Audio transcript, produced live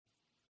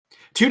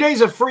2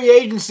 days of free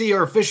agency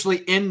are officially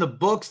in the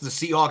books. The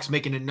Seahawks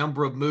making a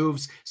number of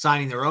moves,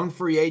 signing their own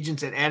free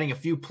agents and adding a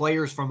few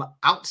players from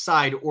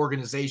outside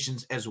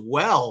organizations as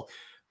well.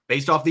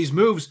 Based off these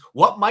moves,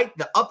 what might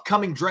the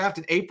upcoming draft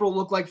in April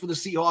look like for the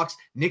Seahawks?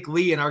 Nick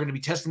Lee and I are going to be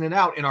testing it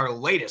out in our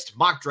latest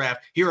mock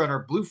draft here on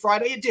our Blue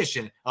Friday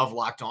edition of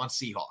Locked On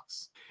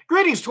Seahawks.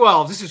 Greetings,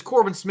 12. This is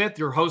Corbin Smith,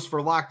 your host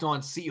for Locked On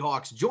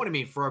Seahawks. Joining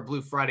me for our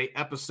Blue Friday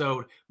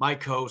episode, my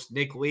co-host,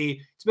 Nick Lee.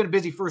 It's been a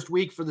busy first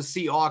week for the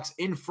Seahawks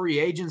in free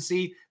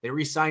agency. They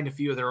re-signed a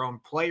few of their own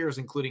players,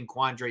 including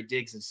Quandre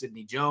Diggs and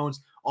Sidney Jones.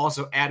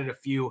 Also added a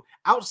few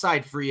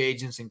outside free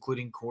agents,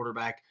 including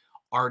quarterback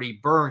Artie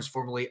Burns,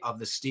 formerly of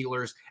the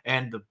Steelers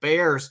and the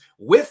Bears.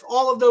 With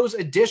all of those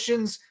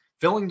additions,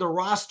 filling the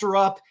roster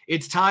up,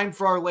 it's time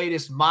for our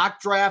latest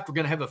mock draft. We're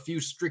going to have a few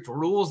strict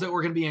rules that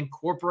we're going to be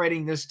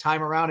incorporating this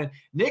time around. And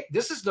Nick,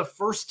 this is the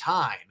first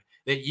time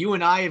that you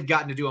and I have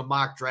gotten to do a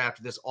mock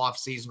draft this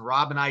offseason.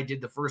 Rob and I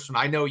did the first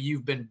one. I know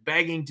you've been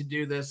begging to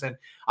do this, and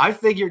I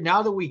figured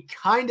now that we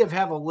kind of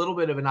have a little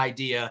bit of an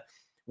idea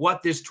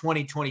what this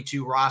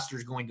 2022 roster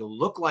is going to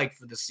look like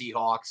for the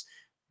Seahawks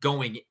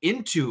going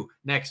into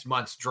next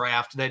month's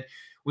draft, that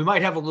we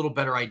might have a little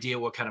better idea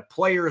what kind of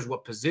players,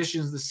 what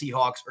positions the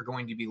Seahawks are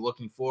going to be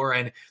looking for.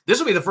 And this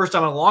will be the first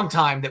time in a long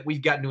time that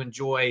we've gotten to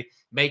enjoy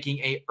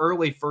making an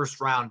early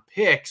first-round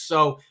pick.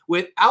 So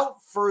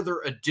without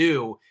further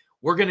ado,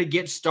 we're going to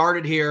get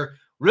started here.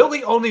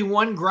 Really only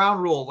one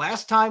ground rule.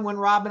 Last time when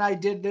Rob and I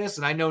did this,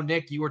 and I know,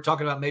 Nick, you were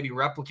talking about maybe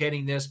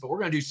replicating this, but we're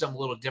going to do something a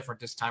little different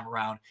this time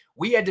around.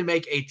 We had to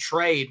make a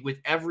trade with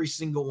every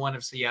single one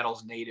of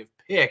Seattle's native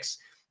picks.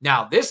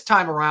 Now, this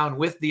time around,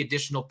 with the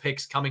additional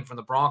picks coming from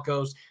the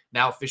Broncos,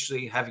 now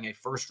officially having a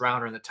first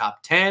rounder in the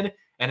top 10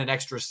 and an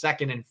extra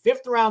second and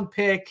fifth round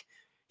pick,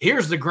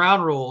 here's the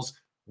ground rules.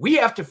 We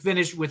have to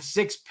finish with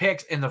 6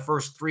 picks in the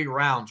first 3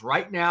 rounds.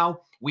 Right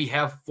now, we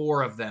have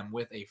 4 of them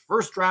with a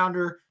first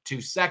rounder,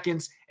 2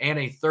 seconds, and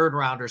a third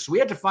rounder. So we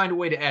had to find a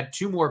way to add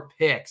 2 more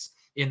picks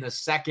in the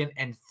second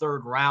and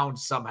third round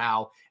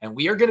somehow. And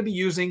we are going to be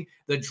using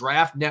the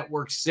Draft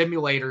Network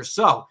simulator.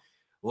 So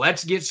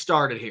let's get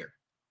started here.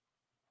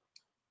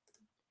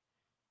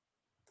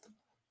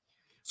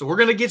 So we're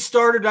going to get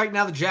started right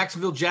now. The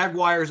Jacksonville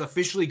Jaguars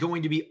officially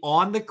going to be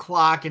on the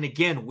clock. And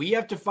again, we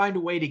have to find a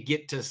way to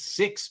get to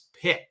 6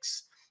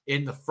 picks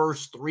in the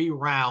first 3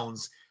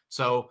 rounds.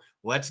 So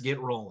let's get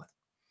rolling.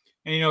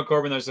 And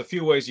Corbin, there's a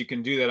few ways you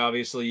can do that.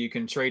 Obviously, you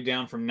can trade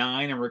down from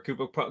 9 and recoup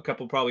a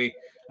couple probably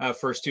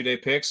first 2-day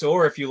picks.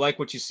 Or if you like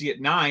what you see at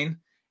 9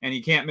 and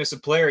you can't miss a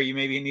player, you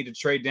maybe need to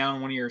trade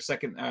down one of your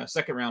second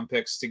round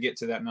picks to get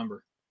to that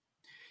number.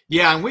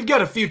 Yeah, and we've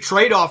got a few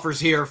trade offers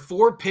here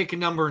for pick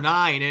number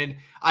 9. And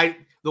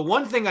the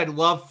one thing I'd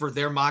love for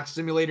their mock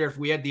simulator, if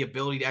we had the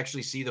ability to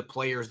actually see the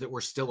players that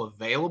were still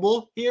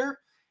available here.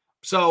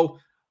 So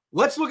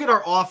let's look at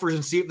our offers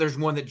and see if there's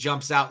one that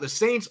jumps out. The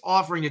Saints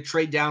offering to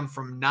trade down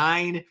from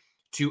 9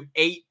 to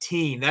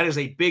 18. That is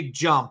a big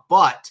jump,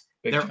 but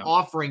they're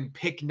offering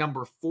pick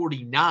number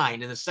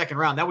 49 in the second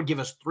round. That would give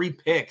us 3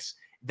 picks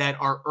that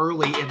are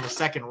early in the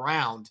second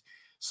round.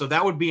 So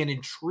that would be an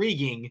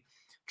intriguing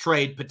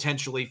trade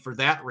potentially for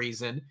that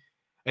reason.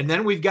 And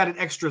then we've got an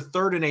extra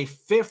third and a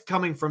fifth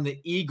coming from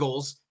the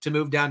Eagles to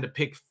move down to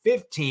pick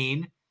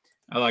 15.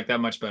 I like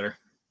that much better.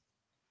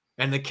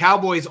 And the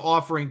Cowboys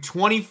offering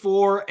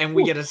 24, and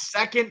we get a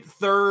second,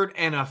 third,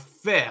 and a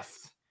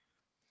fifth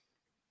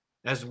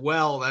as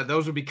well.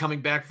 Those would be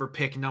coming back for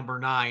pick number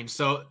 9.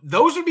 So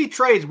those would be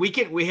trades.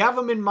 We have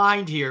them in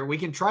mind here. We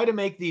can try to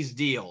make these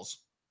deals.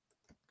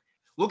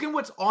 Looking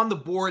what's on the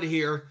board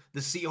here, the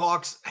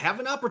Seahawks have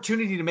an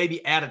opportunity to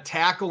maybe add a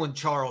tackle in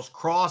Charles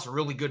Cross, a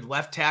really good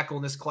left tackle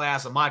in this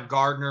class. Ahmad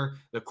Gardner,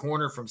 the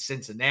corner from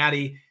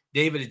Cincinnati.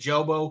 David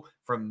Ojabo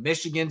from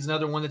Michigan's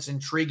another one that's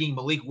intriguing.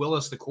 Malik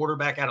Willis, the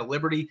quarterback out of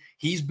Liberty.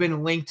 He's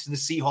been linked to the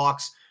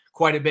Seahawks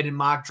quite a bit in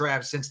mock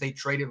drafts since they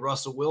traded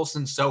Russell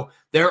Wilson. So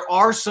there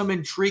are some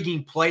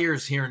intriguing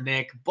players here,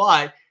 Nick,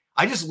 but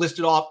I just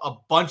listed off a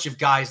bunch of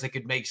guys that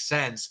could make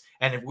sense.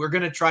 And if we're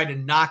going to try to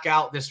knock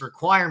out this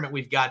requirement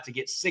we've got to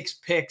get 6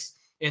 picks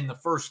in the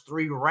first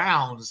 3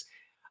 rounds,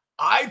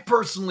 I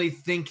personally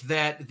think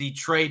that the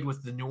trade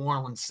with the New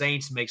Orleans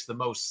Saints makes the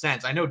most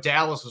sense. I know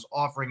Dallas was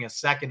offering a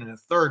second and a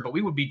third, but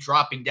we would be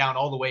dropping down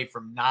all the way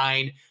from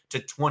 9 to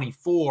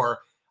 24.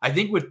 I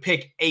think with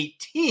pick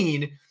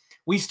 18,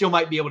 we still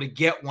might be able to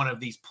get one of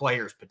these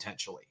players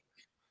potentially.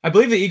 I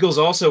believe the Eagles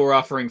also were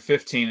offering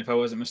 15, if I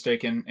wasn't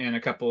mistaken, and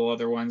a couple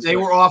other ones. They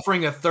were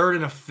offering a third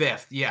and a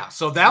fifth. Yeah.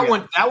 So that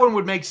one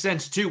would make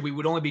sense too. We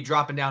would only be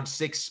dropping down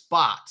 6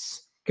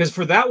 spots. Because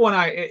for that one,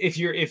 if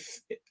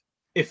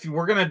the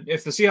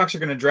Seahawks are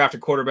gonna draft a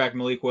quarterback,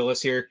 Malik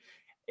Willis here,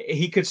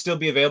 he could still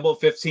be available at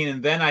 15,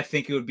 and then I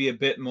think it would be a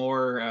bit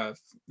more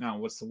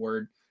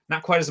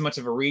not quite as much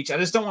of a reach. I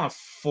just don't want to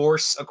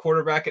force a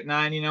quarterback at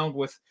 9,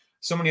 with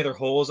so many other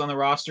holes on the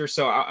roster.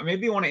 So I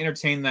maybe want to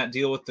entertain that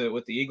deal with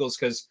the Eagles,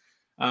 because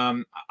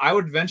I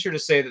would venture to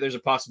say that there's a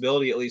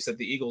possibility at least that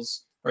the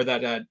Eagles or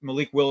that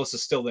Malik Willis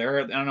is still there.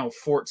 I don't know,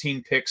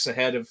 14 picks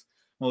ahead of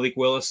Malik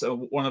Willis. So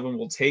one of them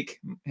will take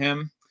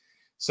him.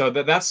 So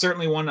that's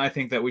certainly one I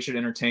think that we should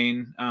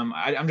entertain.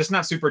 I'm just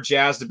not super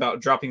jazzed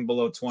about dropping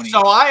below 20.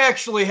 So I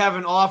actually have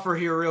an offer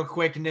here real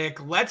quick, Nick.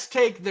 Let's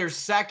take their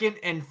second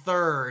and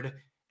third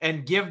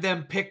and give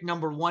them pick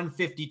number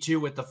 152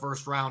 with the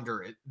first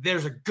rounder.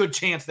 There's a good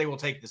chance they will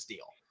take this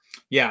deal.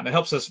 Yeah, that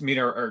helps us meet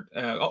our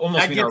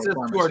almost that meet gets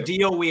our us to our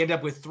deal. We end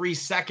up with 3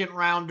 second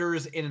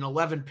rounders in an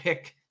 11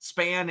 pick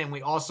span, and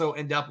we also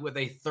end up with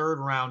a third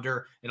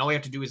rounder, and all we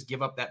have to do is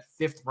give up that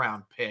 5th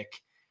round pick.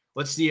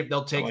 Let's see if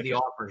they'll take the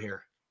offer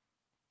here.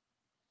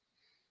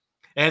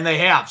 And they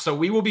have. So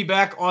we will be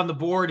back on the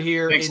board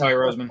here in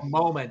a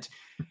moment.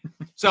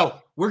 So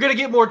we're going to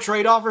get more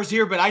trade offers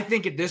here, but I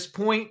think at this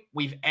point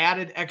we've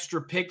added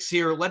extra picks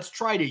here. Let's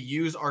try to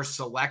use our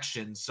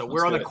selections. So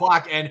we're on the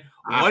clock, and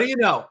what do you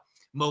know?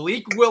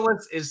 Malik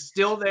Willis is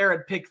still there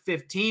at pick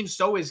 15.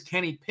 So is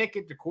Kenny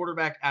Pickett, the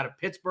quarterback out of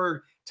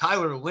Pittsburgh.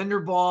 Tyler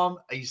Linderbaum,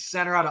 a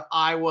center out of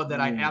Iowa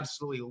that I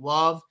absolutely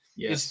love,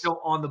 is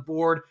still on the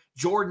board.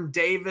 Jordan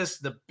Davis,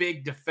 the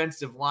big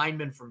defensive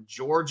lineman from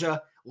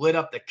Georgia, lit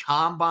up the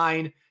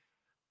combine.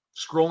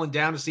 Scrolling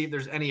down to see if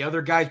there's any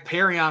other guys.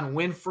 Perion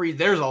Winfrey.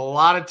 There's a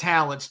lot of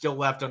talent still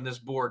left on this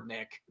board,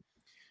 Nick.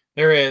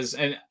 There is,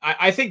 and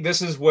I think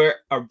this is where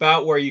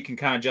you can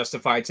kind of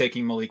justify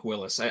taking Malik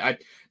Willis. I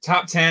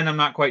top 10, I'm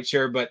not quite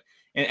sure, but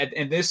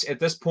at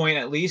this point,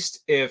 at least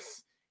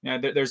if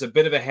there's a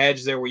bit of a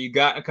hedge there where you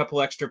got a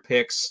couple extra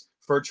picks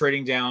for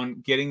trading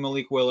down, getting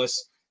Malik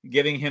Willis,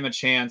 giving him a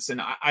chance,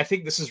 and I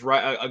think this is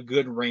a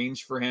good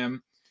range for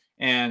him.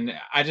 And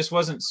I just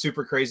wasn't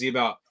super crazy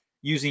about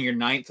using your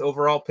 9th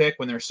overall pick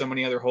when there's so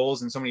many other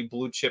holes and so many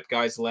blue chip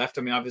guys left.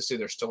 I mean, obviously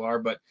there still are,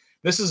 but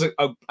this is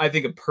I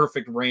think a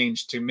perfect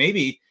range to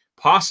maybe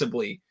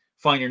possibly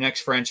find your next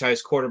franchise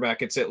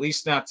quarterback. It's at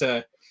least not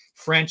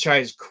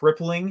franchise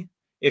crippling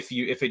if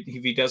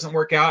he doesn't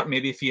work out,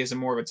 maybe if he is a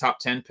more of a top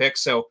 10 pick.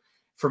 So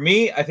for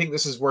me, I think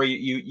this is where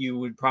you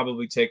would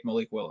probably take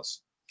Malik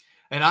Willis.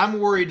 And I'm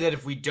worried that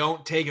if we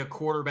don't take a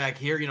quarterback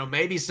here,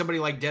 maybe somebody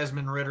like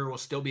Desmond Ridder will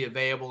still be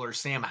available or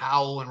Sam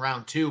Howell in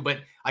round 2, but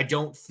I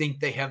don't think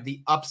they have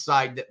the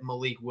upside that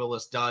Malik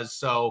Willis does.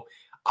 So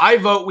I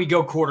vote we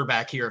go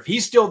quarterback here. If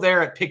he's still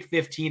there at pick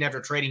 15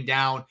 after trading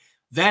down,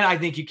 then I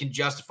think you can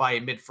justify a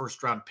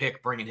mid-first round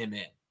pick bringing him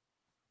in.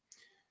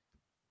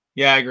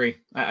 Yeah, I agree.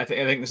 I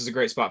think this is a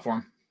great spot for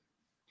him.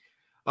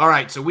 All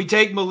right, so we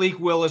take Malik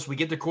Willis. We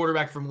get the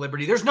quarterback from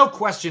Liberty. There's no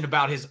question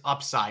about his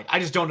upside. I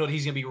just don't know that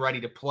he's going to be ready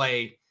to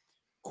play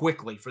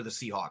quickly for the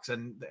Seahawks.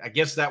 And I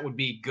guess that would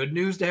be good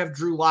news to have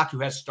Drew Lock, who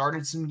has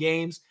started some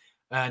games.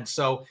 And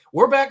so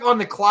we're back on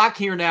the clock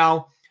here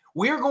now.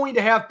 We're going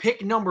to have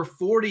pick number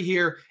 40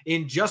 here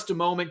in just a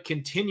moment,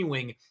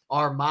 continuing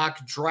our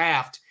mock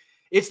draft.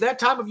 It's that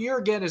time of year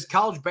again as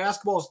college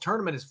basketball's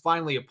tournament is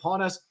finally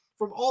upon us.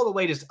 From all the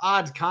latest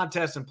odds,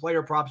 contests, and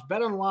player props,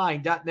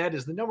 BetOnline.net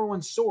is the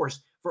 #1 source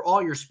for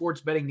all your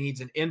sports betting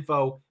needs and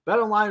info.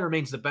 BetOnline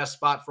remains the best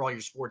spot for all your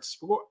sports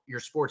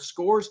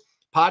scores,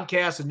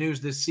 podcasts, and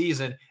news this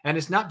season. And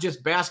it's not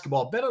just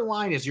basketball.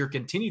 BetOnline is your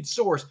continued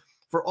source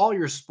for all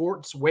your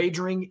sports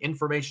wagering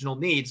informational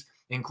needs,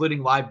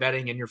 including live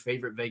betting and your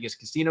favorite Vegas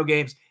casino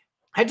games.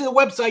 Head to the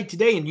website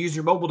today and use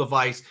your mobile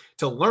device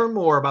to learn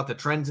more about the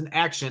trends in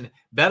action.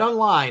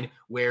 BetOnline,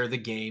 where the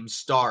game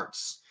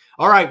starts.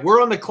 All right,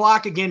 we're on the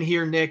clock again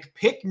here, Nick.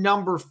 Pick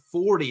number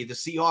 40. The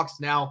Seahawks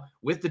now,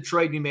 with the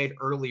trade we made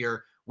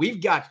earlier,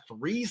 we've got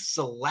 3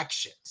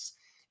 selections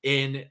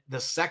in the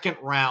second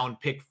round,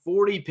 pick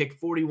 40, pick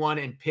 41,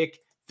 and pick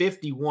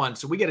 51.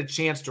 So we get a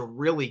chance to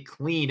really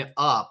clean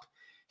up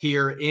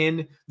here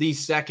in the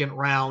second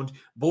round.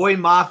 Boy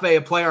Mafe,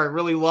 a player I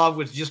really love,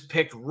 was just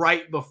picked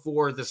right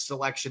before the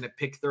selection at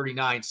pick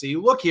 39. So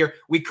you look here,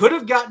 we could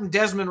have gotten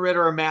Desmond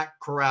Ridder or Matt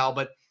Corral,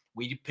 but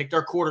we picked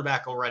our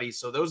quarterback already,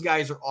 so those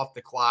guys are off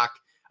the clock.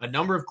 A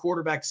number of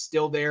quarterbacks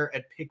still there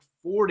at pick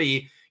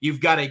 40. You've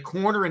got a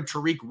corner in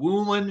Tariq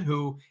Woolen,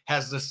 who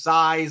has the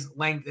size,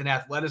 length, and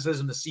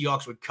athleticism the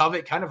Seahawks would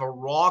covet. Kind of a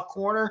raw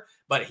corner,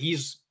 but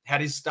he's had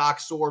his stock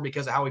soar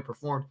because of how he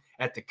performed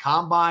at the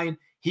combine.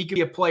 He could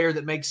be a player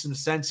that makes some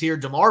sense here.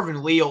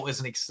 DeMarvin Leal is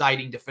an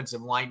exciting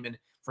defensive lineman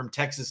from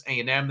Texas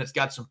A&M that's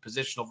got some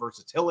positional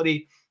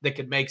versatility that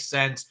could make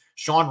sense.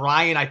 Sean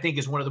Ryan, I think,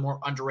 is one of the more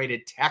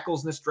underrated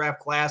tackles in this draft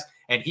class,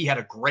 and he had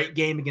a great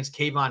game against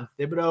Kayvon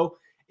Thibodeau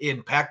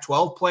in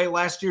Pac-12 play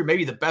last year,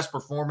 maybe the best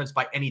performance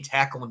by any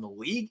tackle in the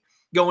league,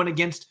 going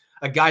against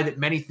a guy that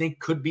many think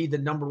could be the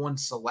 #1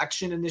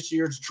 selection in this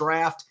year's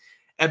draft.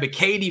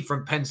 Ebiketie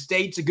from Penn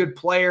State's a good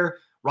player.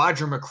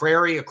 Roger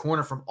McCrary, a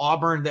corner from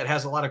Auburn that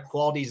has a lot of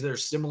qualities that are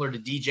similar to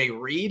DJ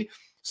Reed.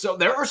 So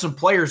there are some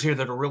players here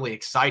that are really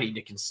exciting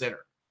to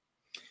consider.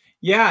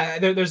 Yeah,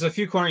 there's a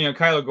few corners.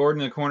 Kyler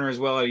Gordon in the corner as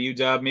well at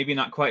UW. Maybe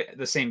not quite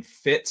the same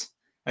fit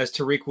as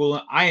Tariq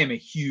Woolen. I am a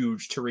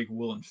huge Tariq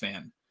Woolen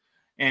fan.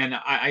 And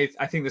I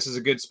think this is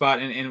a good spot.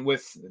 And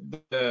with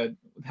the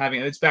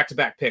having, it's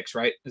back-to-back picks,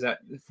 right? Is that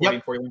 40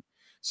 and 41?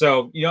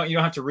 So you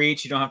don't have to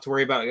reach. You don't have to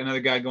worry about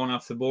another guy going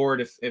off the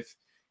board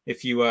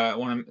if you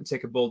want to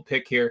take a bold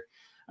pick here.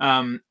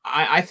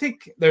 I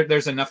think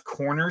there's enough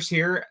corners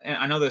here, and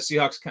I know the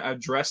Seahawks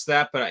address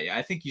that, but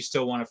I think you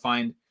still want to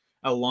find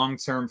a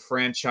long-term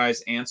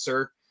franchise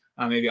answer,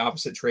 maybe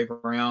opposite Trey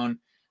Brown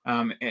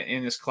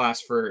in this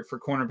class for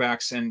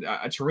cornerbacks. And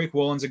Tariq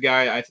Woolen's a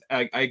guy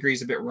I agree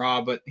he's a bit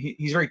raw, but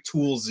he's very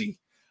toolsy.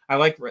 I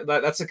like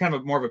that's a kind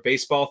of more of a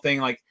baseball thing.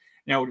 Like,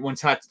 when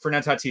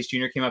Fernando Tatis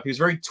Jr. came up, he was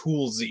very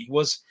toolsy.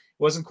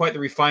 Wasn't quite the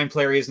refined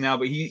player he is now,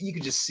 but you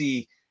could just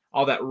see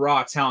all that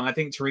raw talent. I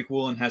think Tariq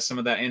Woolen has some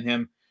of that in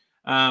him.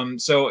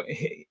 So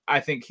I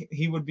think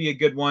he would be a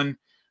good one.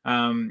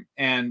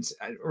 And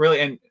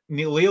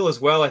Neal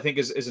as well, I think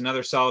is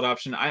another solid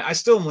option. I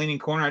still am leaning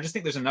corner. I just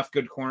think there's enough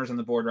good corners on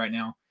the board right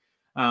now.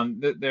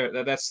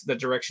 That's the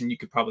direction you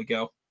could probably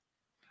go.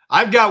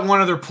 I've got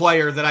one other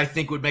player that I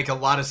think would make a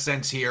lot of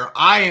sense here.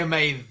 I am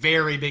a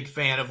very big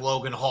fan of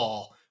Logan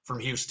Hall from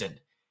Houston.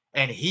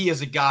 And he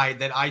is a guy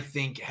that I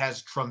think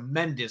has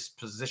tremendous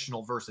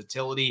positional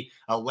versatility,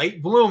 a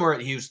late bloomer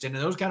at Houston.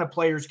 And those kind of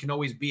players can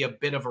always be a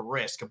bit of a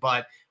risk,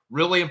 but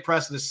really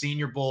impressed with the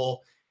Senior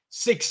Bowl.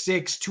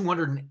 6'6",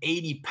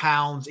 280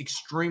 pounds,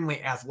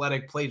 extremely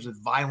athletic, plays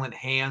with violent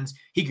hands.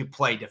 He could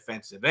play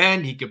defensive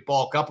end. He could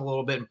bulk up a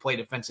little bit and play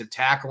defensive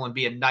tackle and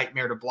be a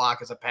nightmare to block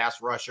as a pass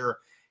rusher.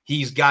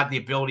 He's got the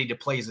ability to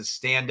play as a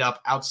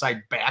stand-up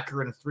outside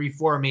backer in a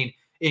 3-4. I mean,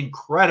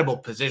 incredible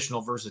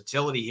positional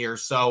versatility here.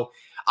 So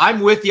I'm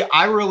with you.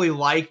 I really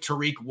like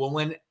Tariq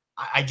Woolen.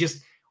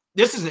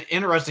 This is an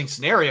interesting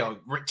scenario.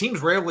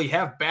 Teams rarely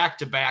have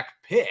back-to-back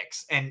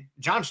picks, and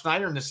John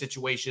Schneider in this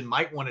situation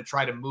might want to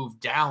try to move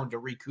down to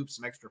recoup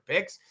some extra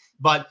picks.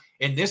 But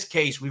in this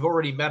case, we've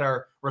already met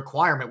our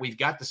requirement. We've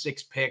got the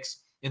 6 picks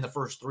in the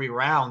first 3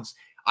 rounds.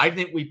 I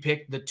think we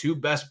picked the 2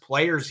 best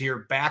players here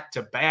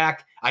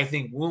back-to-back. I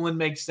think Woolen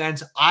makes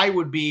sense. I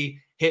would be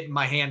hitting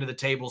my hand to the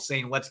table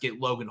saying, let's get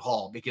Logan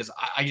Hall, because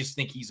I just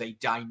think he's a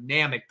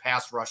dynamic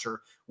pass rusher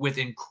with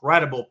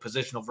incredible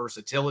positional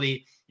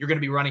versatility. You're going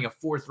to be running a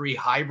 4-3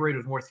 hybrid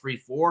with more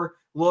 3-4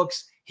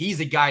 looks.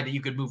 He's a guy that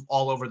you could move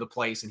all over the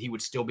place and he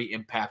would still be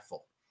impactful.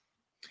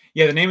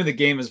 Yeah, the name of the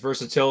game is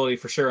versatility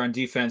for sure on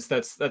defense.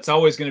 That's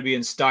always going to be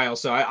in style.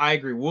 So I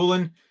agree.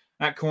 Woolen,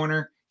 that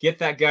corner, get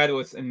that guy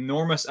with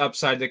enormous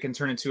upside that can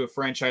turn into a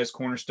franchise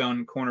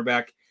cornerstone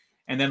cornerback.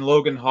 And then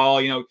Logan Hall,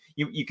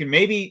 you can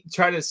maybe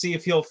try to see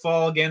if he'll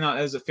fall again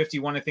as a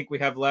 51, I think we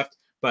have left,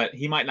 but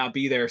he might not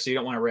be there, so you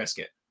don't want to risk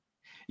it.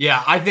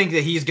 Yeah, I think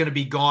that he's going to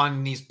be gone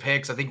in these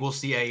picks. I think we'll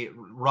see a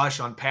rush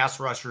on pass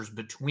rushers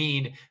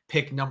between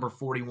pick number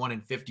 41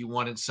 and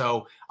 51. And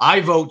so I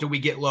vote that we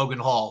get Logan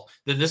Hall.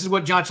 Then this is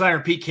what John Schneider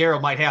and Pete Carroll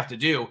might have to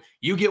do.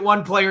 You get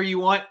one player you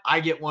want, I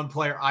get one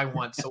player I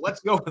want. So let's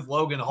go with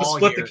Logan Hall.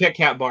 Split the Kit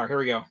Kat bar. Here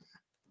we go.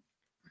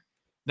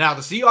 Now,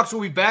 the Seahawks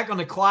will be back on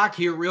the clock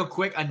here real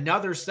quick.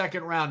 Another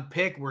second-round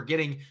pick. We're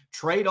getting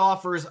trade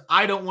offers.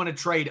 I don't want to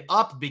trade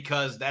up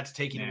because that's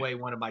taking away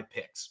one of my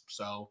picks.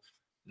 So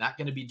not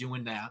going to be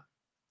doing that.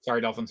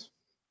 Sorry, Dolphins.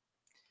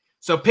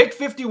 So pick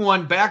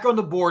 51 back on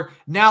the board.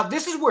 Now,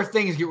 this is where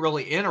things get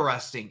really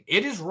interesting.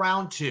 It is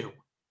round 2.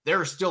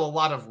 There is still a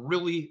lot of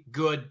really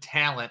good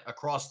talent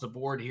across the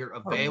board here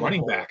available.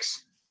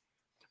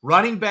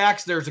 Running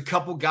backs, there's a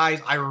couple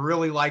guys. I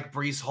really like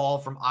Breece Hall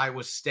from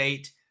Iowa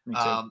State.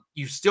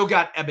 You've still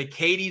got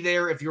Ebiketie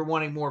there if you're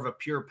wanting more of a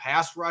pure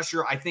pass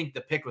rusher. I think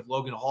the pick with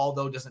Logan Hall,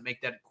 though, doesn't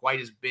make that quite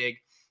as big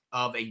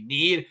of a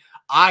need.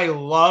 I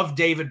love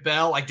David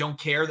Bell. I don't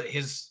care that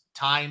his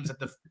times at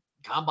the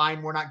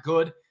combine were not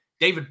good.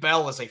 David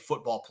Bell is a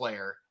football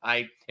player.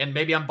 And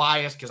maybe I'm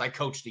biased because I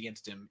coached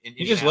against him.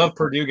 You just love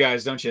Purdue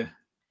guys, don't you?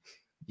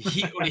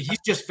 He's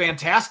just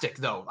fantastic,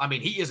 though. I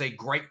mean, he is a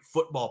great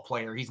football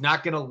player. He's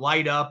not going to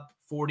light up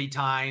 40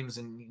 times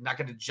and not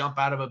going to jump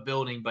out of a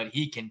building, but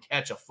he can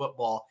catch a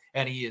football,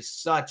 and he is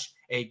such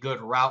a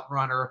good route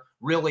runner,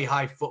 really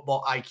high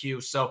football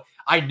IQ. So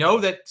I know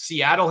that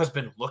Seattle has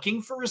been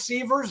looking for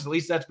receivers. At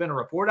least that's been a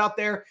report out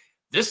there.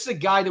 This is a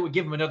guy that would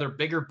give him another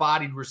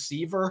bigger-bodied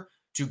receiver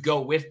to go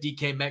with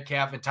DK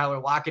Metcalf and Tyler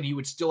Lockett. He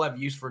would still have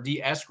use for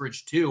D.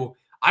 Eskridge, too.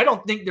 I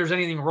don't think there's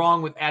anything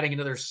wrong with adding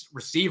another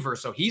receiver.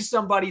 So he's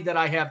somebody that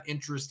I have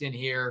interest in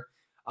here.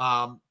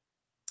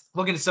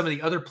 Looking at some of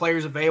the other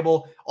players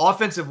available,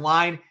 offensive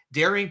line,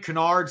 Darian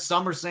Kinnard,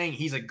 some are saying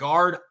he's a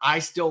guard. I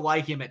still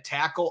like him at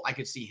tackle. I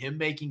could see him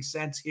making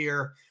sense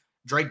here.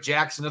 Drake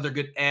Jackson, another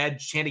good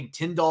edge. Channing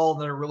Tindall,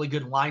 another really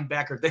good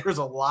linebacker. There's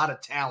a lot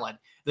of talent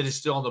that is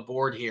still on the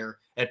board here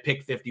at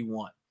pick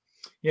 51.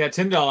 Yeah,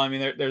 Tindall, I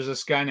mean, there's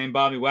this guy named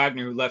Bobby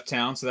Wagner who left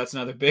town, so that's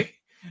another big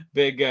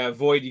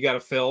void you got to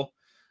fill.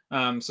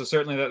 So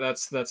certainly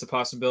that's a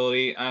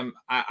possibility. I'm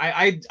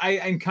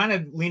kind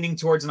of leaning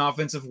towards an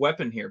offensive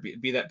weapon here,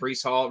 be that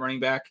Breece Hall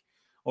running back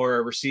or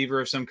a receiver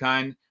of some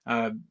kind.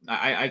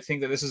 I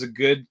think that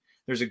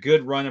there's a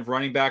good run of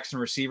running backs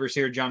and receivers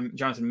here. Jonathan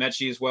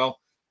Mechie as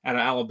well out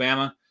of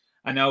Alabama.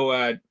 I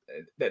know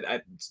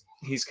that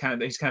he's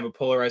kind of a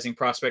polarizing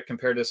prospect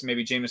compared to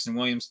maybe Jameson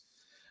Williams.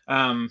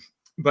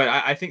 But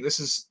I think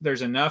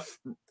there's enough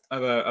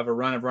of a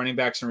run of running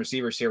backs and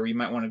receivers here where you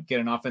might want to get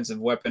an offensive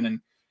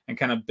weapon and and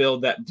kind of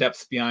build that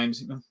depth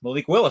behind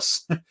Malik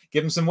Willis.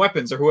 Give him some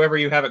weapons or whoever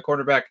you have at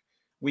quarterback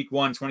week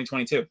 1,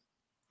 2022.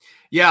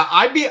 Yeah,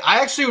 I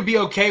actually would be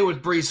okay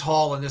with Breece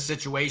Hall in this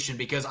situation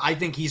because I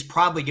think he's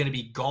probably going to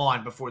be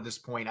gone before this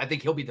point. I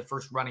think he'll be the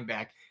first running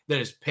back that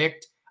is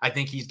picked. I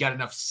think he's got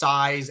enough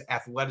size,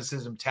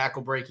 athleticism,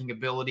 tackle breaking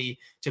ability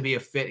to be a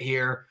fit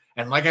here.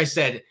 And like I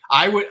said,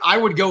 I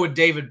would go with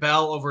David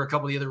Bell over a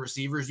couple of the other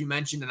receivers you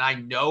mentioned. And I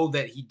know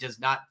that he does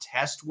not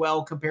test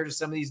well compared to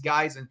some of these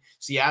guys. And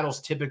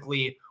Seattle's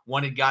typically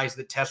wanted guys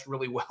that test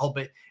really well,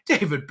 but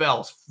David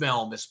Bell's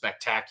film is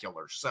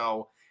spectacular.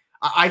 So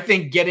I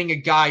think getting a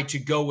guy to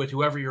go with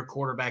whoever your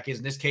quarterback is,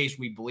 in this case,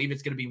 we believe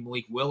it's going to be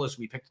Malik Willis,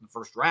 we picked in the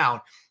first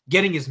round,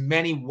 getting as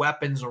many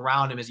weapons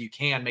around him as you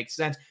can makes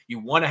sense. You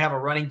want to have a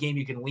running game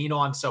you can lean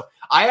on. So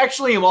I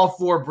actually am all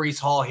for Breece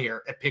Hall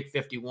here at pick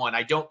 51.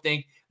 I don't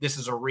think this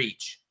is a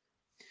reach.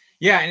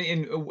 Yeah,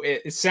 and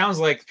it sounds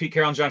like Pete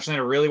Carroll and John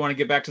Schneider really want to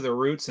get back to their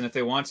roots, and if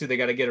they want to, they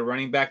got to get a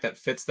running back that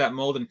fits that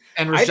mold.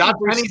 And Rashad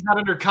Penny's not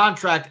under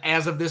contract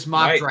as of this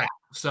mock draft.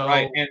 So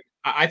and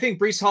I think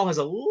Breece Hall has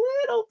a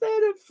little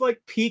bit of like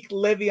peak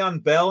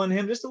Le'Veon Bell in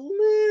him, just a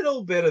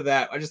little bit of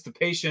that. Just the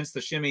patience, the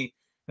shimmy,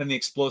 and the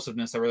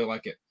explosiveness. I really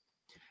like it.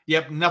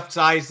 Yep, enough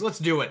size. Let's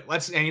do it.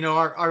 And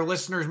our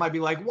listeners might be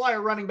like, why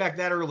are running back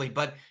that early?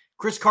 But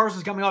Chris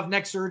Carson's coming off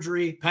neck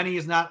surgery. Penny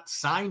is not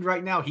signed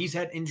right now. He's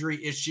had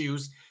injury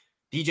issues.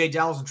 DJ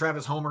Dallas and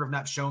Travis Homer have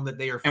not shown that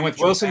they are. And with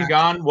Wilson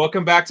gone,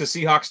 welcome back to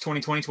Seahawks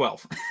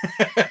 2012.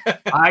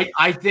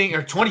 I think,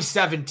 or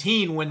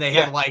 2017, when they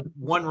had like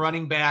one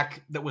running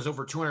back that was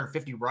over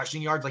 250 rushing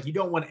yards. Like, you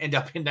don't want to end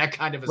up in that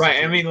kind of a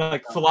situation. I mean,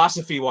 like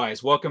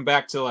philosophy-wise, welcome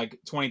back to like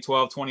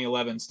 2012,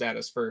 2011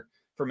 status for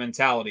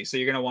mentality. So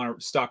you're going to want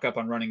to stock up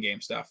on running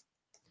game stuff.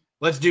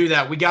 Let's do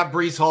that. We got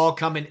Breece Hall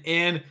coming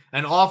in.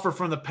 An offer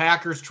from the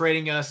Packers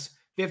trading us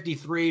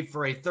 53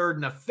 for a third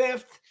and a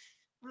fifth.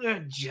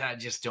 I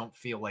just don't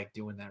feel like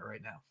doing that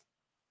right now.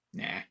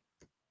 Nah.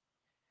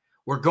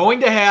 We're going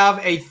to have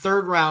a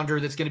third rounder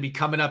that's going to be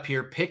coming up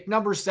here. Pick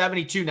number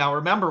 72. Now,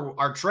 remember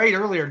our trade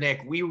earlier,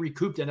 Nick, we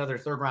recouped another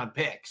third round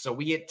pick. So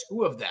we get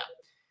 2 of them.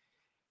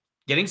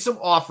 Getting some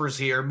offers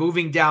here.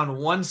 Moving down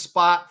 1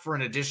 spot for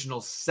an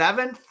additional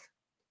 7th.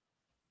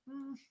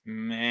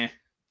 Meh.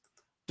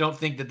 Don't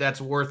think that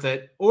that's worth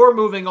it. Or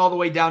moving all the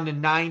way down to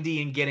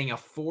 90 and getting a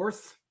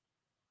 4th.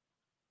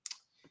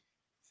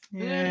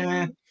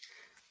 Yeah.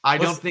 I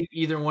don't think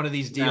either one of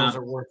these deals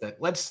are worth it.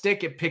 Let's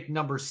stick at pick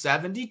number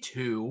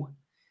 72.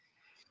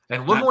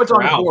 And look at what's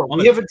on the board.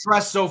 We have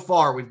addressed so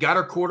far. We've got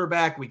our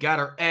quarterback. We got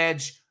our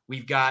edge.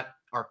 We've got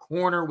our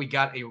corner. We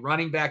got a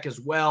running back as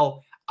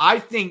well. I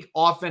think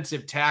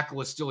offensive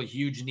tackle is still a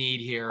huge need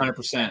here.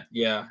 100%.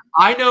 Yeah.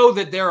 I know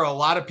that there are a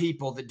lot of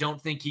people that don't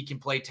think he can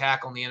play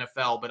tackle in the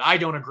NFL, but I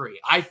don't agree.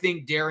 I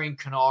think Darian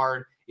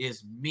Kinnard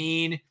is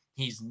mean.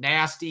 He's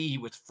nasty. He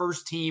was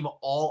first team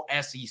all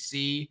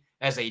SEC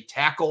as a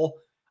tackle.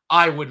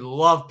 I would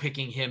love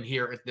picking him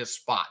here at this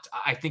spot.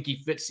 I think he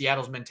fits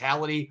Seattle's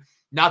mentality.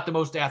 Not the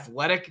most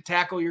athletic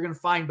tackle you're going to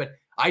find, but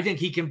I think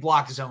he can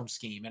block zone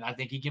scheme, and I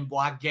think he can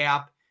block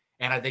gap,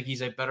 and I think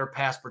he's a better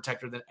pass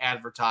protector than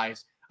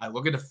advertised. I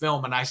look at the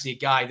film, and I see a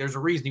guy, there's a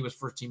reason he was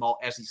first team all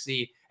SEC,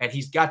 and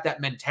he's got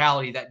that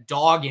mentality, that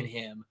dog in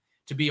him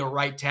to be a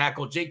right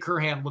tackle. Jake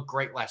Curhan looked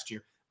great last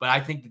year, but I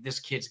think that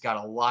this kid's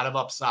got a lot of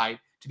upside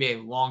to be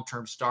a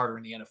long-term starter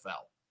in the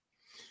NFL.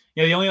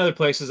 Yeah, the only other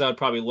places I would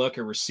probably look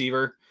are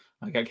receiver.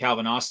 I got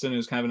Calvin Austin,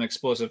 who's kind of an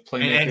explosive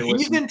playmaker. And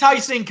he's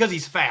enticing because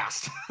he's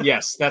fast.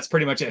 Yes, that's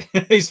pretty much it.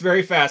 He's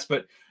very fast,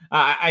 but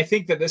I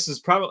think that this is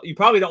probably, you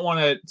probably don't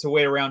want to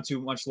wait around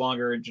too much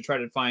longer to try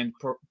to find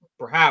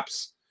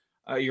perhaps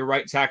your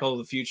right tackle of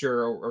the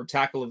future or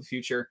tackle of the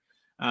future.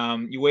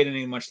 You wait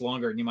any much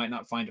longer and you might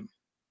not find him.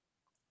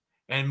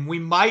 And we're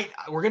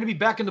going to be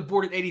back on the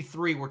board at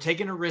 83. We're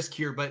taking a risk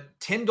here, but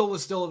Tyndall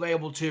is still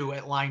available too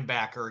at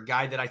linebacker, a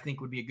guy that I think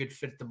would be a good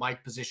fit at the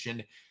Mike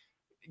position.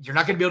 You're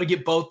not going to be able to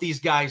get both these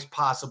guys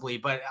possibly,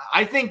 but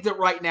I think that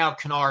right now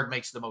Kinnard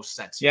makes the most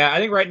sense. Yeah, I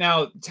think right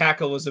now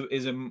tackle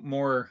is a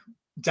more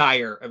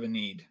dire of a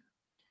need.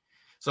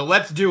 So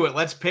let's do it.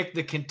 Let's pick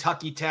the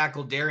Kentucky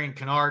tackle, Darian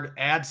Kinnard.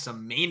 Add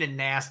some mean and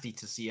nasty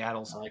to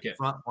Seattle's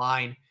front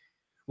line.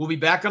 We'll be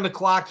back on the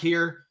clock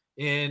here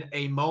in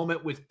a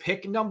moment with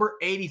pick number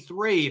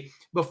 83.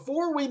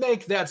 Before we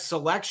make that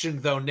selection,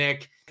 though,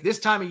 Nick, this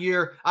time of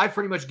year, I've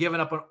pretty much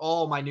given up on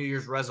all my New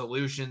Year's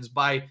resolutions.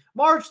 By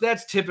March,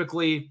 that's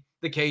typically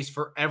the case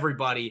for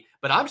everybody.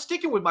 But I'm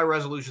sticking with my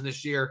resolution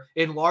this year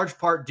in large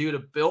part due to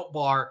Built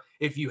Bar.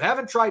 If you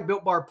haven't tried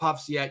Built Bar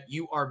Puffs yet,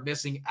 you are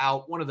missing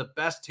out. One of the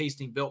best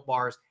tasting Built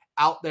Bars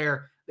out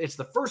there. It's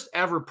the first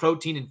ever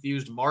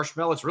protein-infused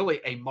marshmallow. It's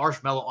really a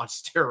marshmallow on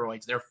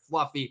steroids. They're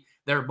fluffy,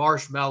 they're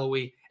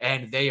marshmallowy,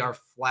 and they are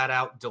flat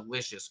out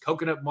delicious.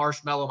 Coconut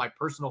marshmallow, my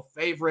personal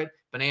favorite.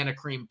 Banana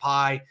cream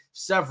pie,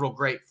 several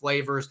great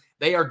flavors.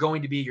 They are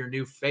going to be your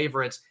new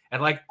favorites.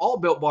 And like all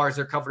Built Bars,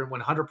 they're covered in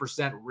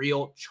 100%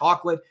 real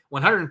chocolate,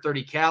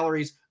 130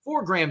 calories,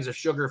 4 grams of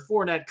sugar,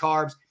 4 net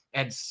carbs,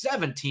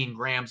 217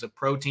 grams of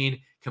protein.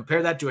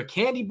 Compare that to a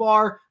candy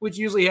bar, which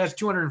usually has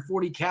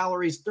 240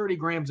 calories, 30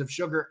 grams of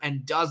sugar,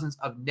 and dozens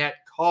of net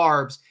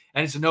carbs.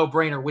 And it's a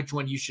no-brainer which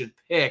one you should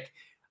pick.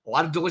 A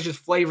lot of delicious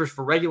flavors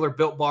for regular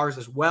Built bars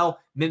as well.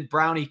 Mint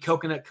brownie,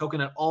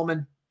 coconut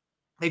almond.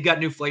 They've got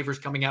new flavors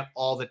coming out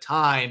all the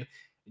time.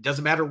 It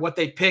doesn't matter what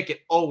they pick,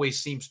 it always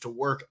seems to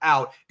work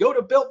out. Go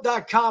to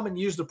Built.com and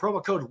use the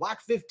promo code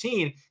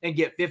LOCK15 and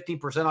get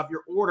 15% off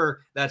your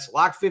order. That's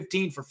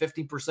LOCK15 for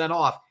 15%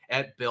 off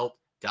at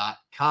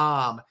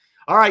Built.com.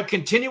 All right,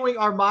 continuing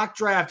our mock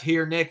draft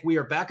here, Nick. We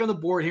are back on the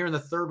board here in the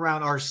third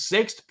round, our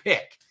sixth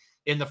pick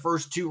in the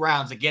first two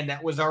rounds. Again,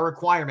 that was our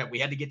requirement. We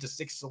had to get to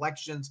 6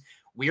 selections.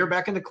 We are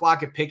back in the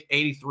clock at pick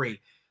 83.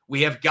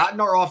 We have gotten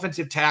our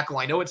offensive tackle.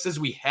 I know it says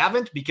we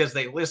haven't because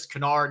they list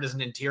Kennard as an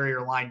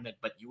interior lineman,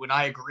 but you and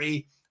I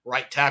agree,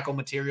 right tackle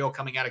material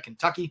coming out of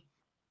Kentucky.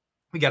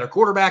 We got our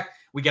quarterback,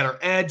 we got our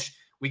edge,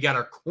 we got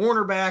our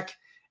cornerback,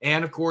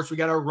 and of course, we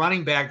got our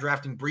running back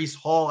drafting Breece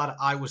Hall out of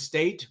Iowa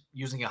State,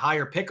 using a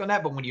higher pick on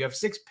that. But when you have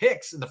 6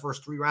 picks in the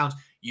first 3 rounds,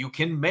 you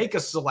can make a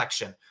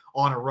selection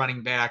on a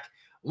running back.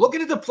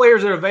 Looking at the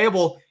players that are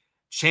available,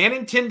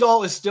 Channing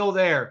Tindall is still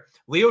there.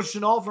 Leo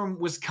Chenal from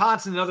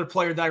Wisconsin, another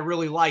player that I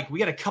really like. We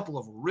got a couple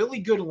of really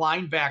good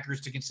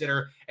linebackers to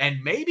consider,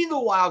 and maybe the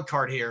wild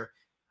card here.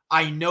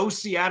 I know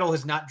Seattle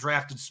has not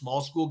drafted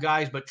small school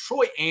guys, but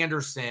Troy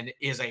Anderson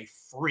is a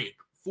freak.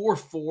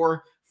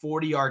 4'4",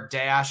 40-yard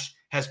dash,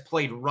 has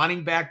played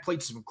running back,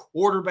 played some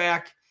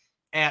quarterback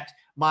at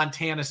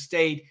Montana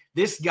State.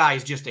 This guy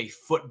is just a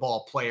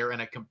football player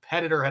and a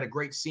competitor, had a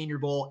great Senior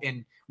Bowl,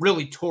 and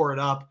really tore it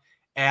up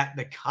at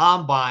the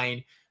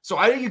Combine. So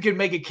I think you could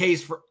make a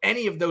case for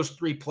any of those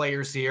 3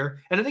 players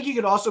here. And I think you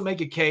could also make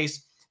a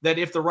case that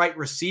if the right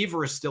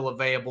receiver is still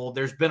available,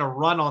 there's been a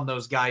run on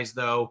those guys,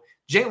 though.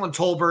 Jalen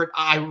Tolbert,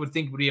 I would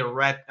think would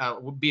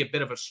be a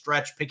bit of a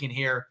stretch picking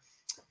here.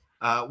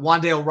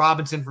 Wan'Dale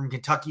Robinson from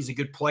Kentucky is a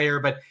good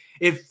player, but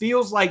it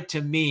feels like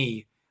to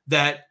me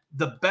that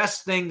the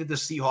best thing that the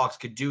Seahawks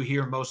could do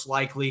here, most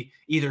likely,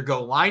 either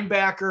go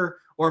linebacker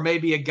or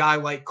maybe a guy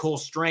like Cole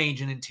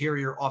Strange, an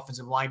interior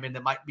offensive lineman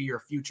that might be your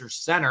future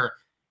center,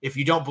 if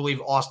you don't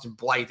believe Austin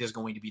Blythe is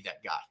going to be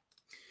that guy.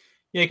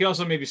 Yeah, you can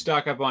also maybe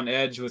stock up on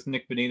edge with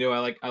Nick Benito.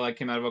 I like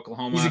him out of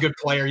Oklahoma. He's a good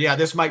player. Yeah,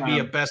 this might be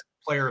a best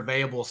player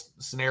available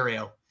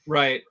scenario.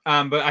 Right.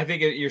 But I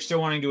think you're still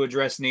wanting to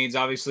address needs.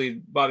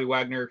 Obviously, Bobby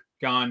Wagner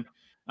gone.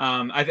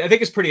 I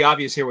think it's pretty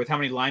obvious here with how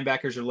many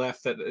linebackers are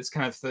left that it's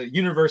kind of the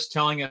universe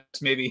telling us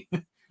maybe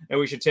that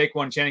we should take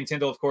one. Channing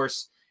Tindall, of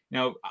course,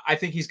 I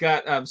think he's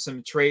got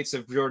some traits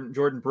of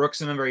Jordan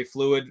Brooks in him, very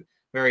fluid,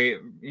 very,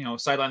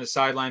 sideline to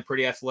sideline,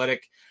 pretty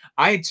athletic.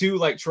 I too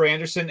like Troy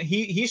Anderson.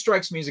 He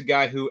strikes me as a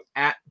guy who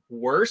at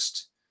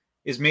worst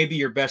is maybe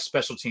your best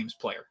special teams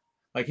player.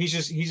 Like he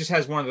just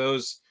has one of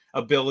those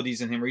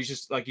abilities in him where he's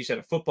just, like you said,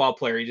 a football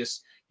player. He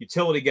just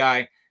utility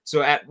guy.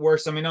 So at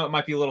worst, I mean, it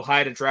might be a little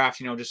high to draft,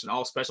 just an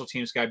all special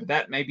teams guy, but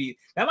that might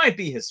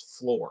be his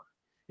floor,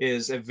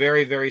 is a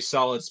very, very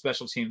solid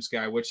special teams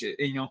guy, which,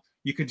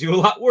 you could do a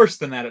lot worse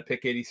than that at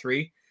pick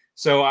 83.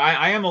 So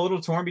I am a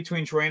little torn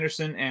between Troy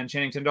Anderson and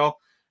Channing Tindall.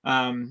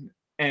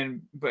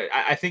 But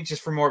I think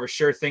just for more of a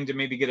sure thing to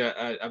maybe get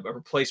a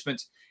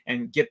replacement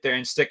and get there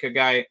and stick a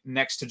guy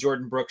next to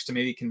Jordan Brooks to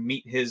maybe can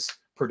meet his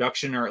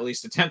production or at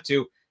least attempt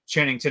to,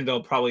 Channing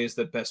Tindall probably is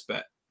the best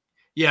bet.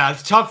 Yeah,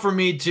 it's tough for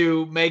me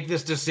to make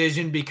this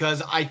decision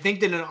because I think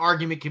that an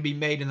argument can be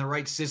made in the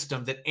right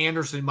system that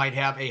Anderson might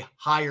have a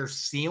higher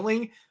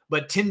ceiling,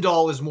 but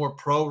Tindall is more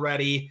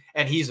pro-ready,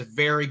 and he's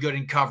very good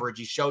in coverage.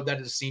 He showed that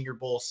at the Senior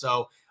Bowl.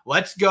 So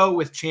let's go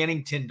with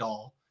Channing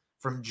Tindall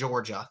from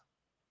Georgia.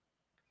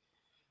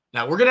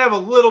 Now, we're going to have a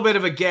little bit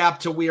of a gap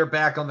till we are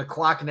back on the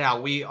clock now.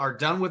 We are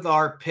done with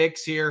our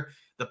picks here.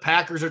 The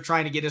Packers are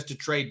trying to get us to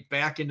trade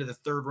back into the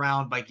third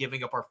round by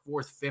giving up our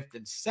 4th, 5th,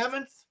 and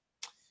 7th.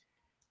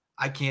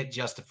 I can't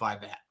justify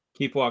that.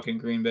 Keep walking,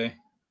 Green Bay.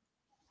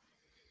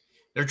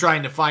 They're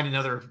trying to find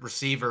another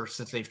receiver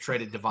since they've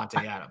traded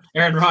Devontae Adams.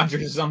 Aaron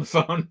Rodgers is on the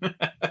phone.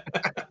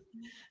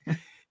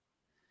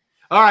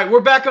 All right,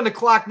 we're back on the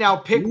clock now.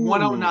 Pick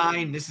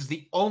 109. This is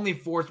the only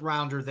 4th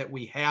rounder that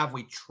we have.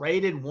 We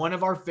traded one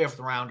of our 5th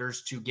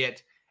rounders to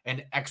get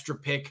an extra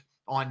pick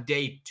on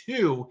day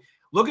 2.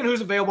 Looking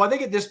who's available. I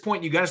think at this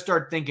point, you got to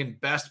start thinking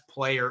best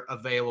player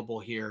available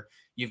here.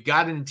 You've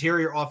got an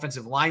interior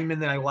offensive lineman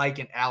that I like,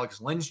 and Alex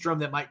Lindstrom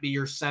that might be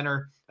your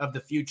center of the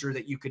future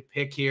that you could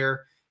pick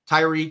here.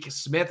 Tyreek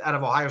Smith out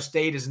of Ohio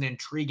State is an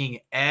intriguing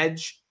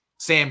edge.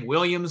 Sam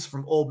Williams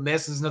from Ole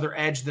Miss is another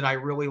edge that I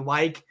really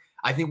like.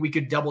 I think we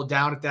could double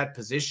down at that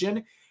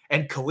position.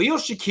 And Khalil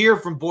Shakir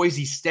from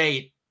Boise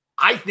State,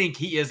 I think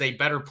he is a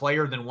better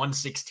player than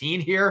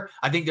 116 here.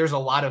 I think there's a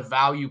lot of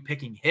value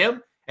picking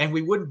him, and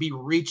we wouldn't be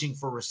reaching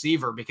for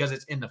receiver because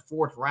it's in the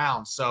 4th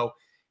round. So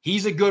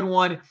he's a good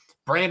one.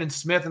 Brandon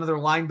Smith, another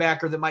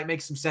linebacker that might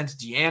make some sense.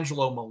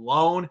 D'Angelo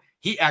Malone,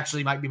 he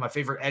actually might be my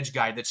favorite edge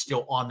guy that's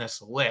still on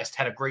this list.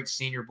 Had a great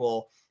Senior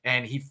Bowl,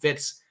 and he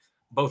fits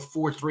both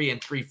 4-3 and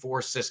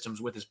 3-4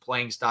 systems with his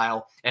playing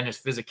style and his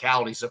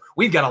physicality. So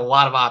we've got a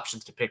lot of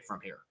options to pick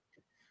from here.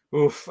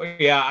 Oof.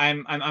 Yeah,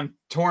 I'm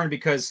torn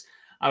because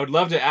I would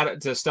love to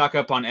add to stock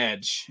up on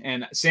edge.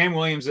 And Sam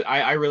Williams,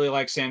 I really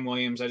like Sam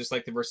Williams. I just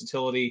like the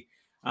versatility,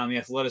 the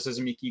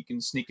athleticism. You can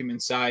sneak him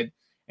inside,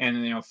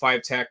 and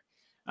 5 tech.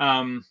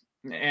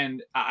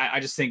 And I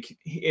just think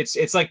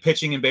it's like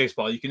pitching in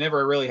baseball. You can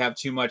never really have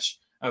too much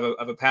of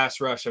a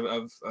pass rush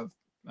of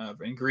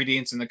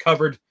ingredients in the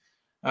cupboard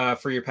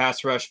for your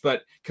pass rush.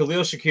 But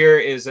Khalil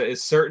Shakir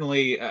is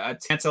certainly a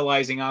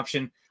tantalizing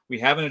option. We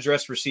haven't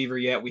addressed receiver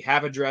yet. We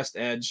have addressed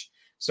edge.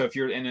 So if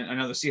you're, and I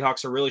know the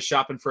Seahawks are really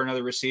shopping for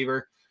another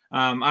receiver.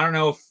 I don't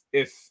know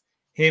if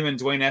him and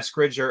Dwayne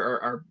Eskridge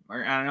are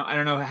I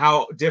don't know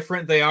how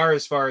different they are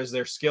as far as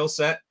their skill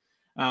set.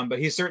 But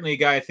he's certainly a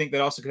guy I think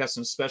that also could have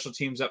some special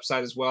teams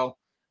upside as well,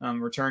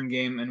 return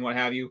game and what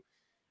have you.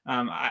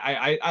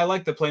 I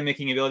like the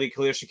playmaking ability of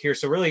Khalil Shakir.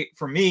 So really,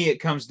 for me, it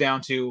comes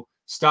down to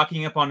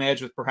stocking up on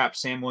edge with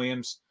perhaps Sam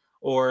Williams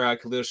or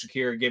Khalil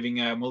Shakir, giving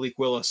Malik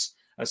Willis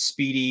a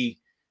speedy,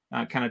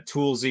 kind of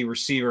toolsy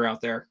receiver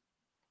out there.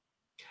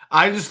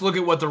 I just look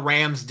at what the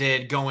Rams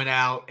did going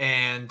out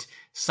and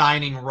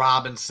signing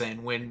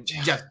Robinson when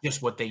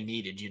just what they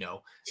needed,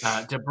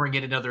 to bring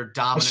in another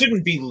dominant. It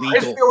shouldn't be legal.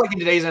 I just feel like in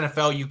today's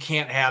NFL, you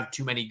can't have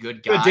too many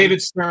good guys. But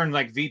David Stern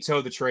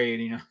veto the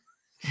trade,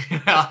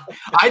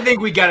 I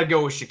think we got to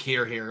go with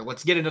Shakir here.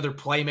 Let's get another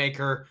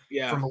playmaker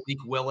from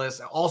Malik Willis.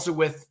 Also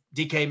with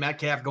DK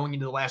Metcalf going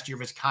into the last year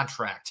of his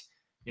contract.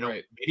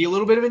 Right. Maybe a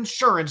little bit of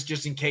insurance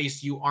just in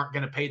case you aren't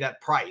going to pay that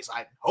price.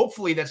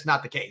 Hopefully that's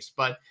not the case,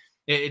 but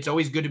it's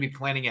always good to be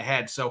planning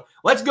ahead. So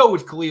let's go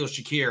with Khalil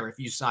Shakir if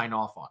you sign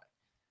off on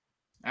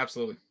it.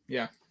 Absolutely.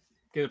 Yeah.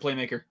 Get a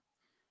playmaker.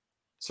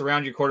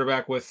 Surround your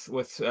quarterback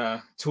with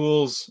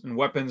tools and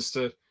weapons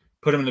to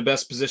put him in the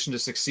best position to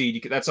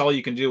succeed. That's all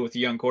you can do with a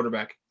young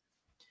quarterback.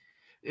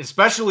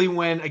 Especially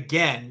when,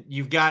 again,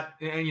 you've got,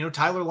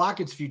 Tyler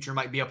Lockett's future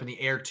might be up in the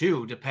air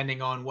too,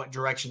 depending on what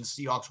direction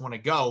Seahawks want to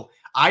go.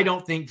 I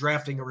don't think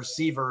drafting a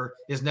receiver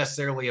is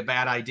necessarily a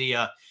bad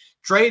idea.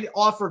 Trade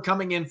offer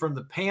coming in from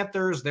the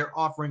Panthers. They're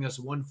offering us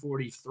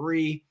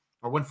 143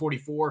 or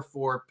 144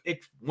 for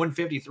pick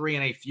 153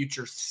 and a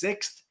future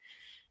 6th.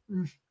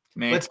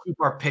 Let's keep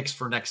our picks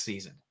for next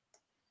season.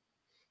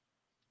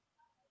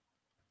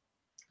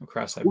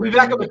 We'll be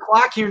back on the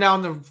clock here now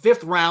in the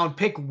 5th round,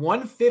 pick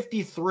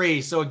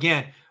 153. So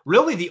again,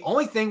 really the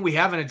only thing we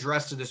haven't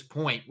addressed to this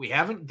point, we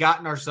haven't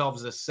gotten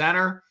ourselves a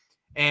center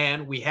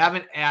and we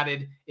haven't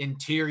added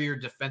interior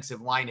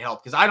defensive line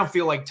help because I don't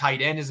feel like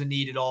tight end is a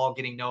need at all,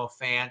 getting Noah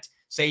Fant.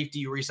 Safety,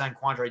 you re-sign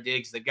Quandre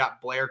Diggs. They've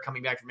got Blair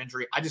coming back from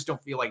injury. I just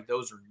don't feel like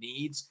those are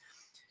needs.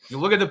 You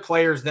look at the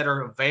players that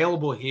are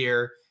available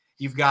here.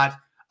 You've got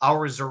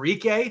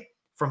Arizarike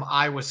from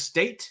Iowa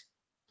State.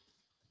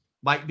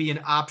 Might be an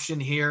option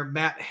here.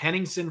 Matt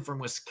Henningsen from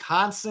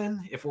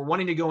Wisconsin. If we're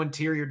wanting to go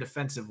interior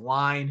defensive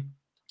line.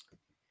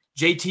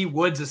 JT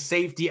Woods, a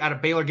safety out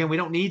of Baylor. Again, we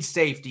don't need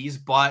safeties,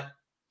 but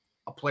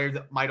a player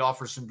that might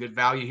offer some good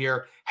value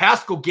here.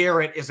 Haskell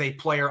Garrett is a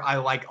player I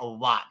like a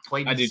lot.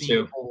 I do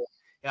too.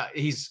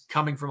 He's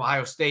coming from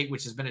Ohio State,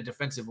 which has been a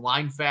defensive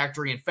line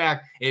factory. In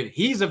fact, if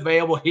he's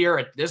available here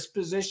at this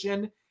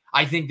position,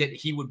 I think that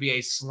he would be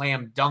a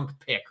slam dunk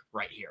pick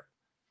right here.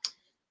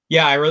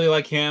 Yeah, I really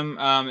like him.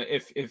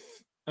 If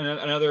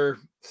another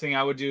thing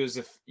I would do is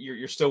if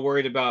you're still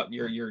worried about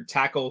your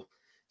tackle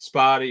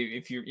spot,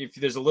 if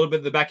there's a little bit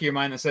in the back of your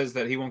mind that says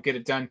that he won't get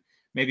it done,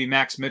 maybe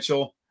Max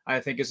Mitchell, I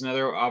think is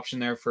another option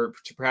there to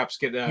perhaps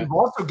get. You've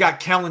also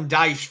got Kellen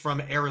Dyche from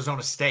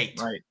Arizona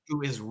State, right,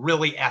 who is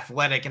really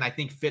athletic and I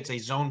think fits a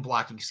zone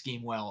blocking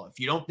scheme well.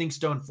 If you don't think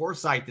Stone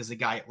Forsythe is a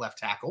guy at left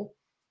tackle.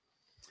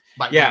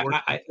 But yeah,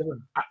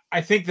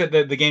 I think that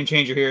the game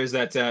changer here is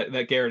that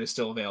Garrett is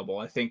still available.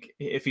 I think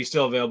if he's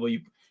still available,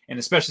 and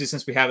especially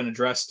since we haven't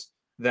addressed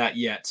that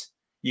yet,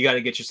 you got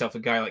to get yourself a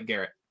guy like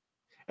Garrett.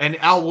 And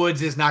Al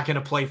Woods is not going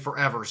to play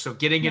forever. So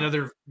getting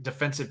another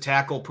defensive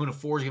tackle, Puna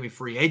 4 is going to be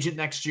free agent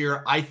next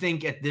year. I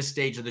think at this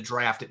stage of the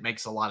draft, it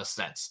makes a lot of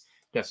sense.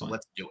 Definitely. So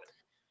let's do it.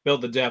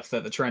 Build the depth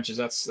at the trenches.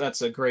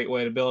 That's a great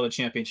way to build a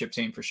championship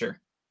team for sure.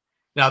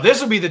 Now,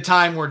 this will be the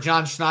time where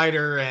John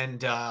Schneider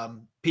and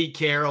Pete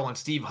Carroll and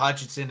Steve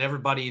Hutchinson,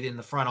 everybody in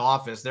the front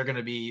office, they're going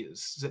to be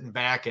sitting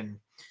back and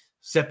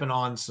sipping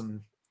on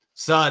some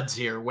suds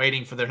here,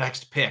 waiting for their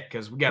next pick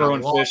because we got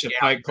a fish at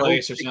Pike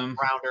Place or something.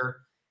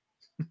 Rounder.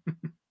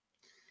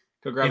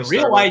 Go grab and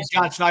realize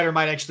John Schneider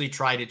might actually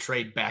try to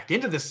trade back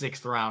into the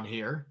 6th round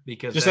here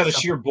because just out of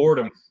sheer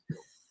boredom.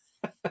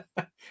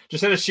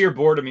 Just out of sheer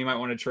boredom, you might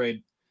want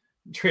to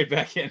trade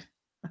back in.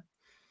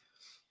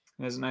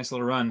 That's a nice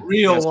little run.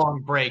 Real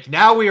long break.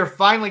 Now we are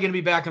finally going to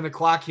be back on the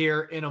clock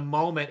here in a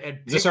moment.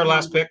 Is this our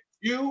last pick?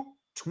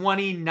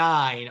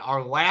 229,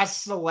 our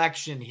last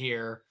selection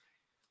here.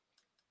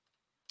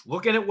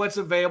 Looking at what's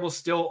available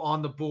still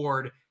on the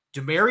board.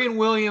 Demarion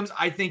Williams,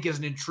 I think, is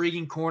an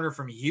intriguing corner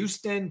from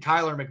Houston.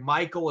 Kyler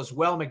McMichael as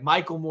well.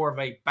 McMichael more of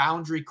a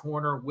boundary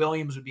corner.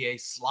 Williams would be a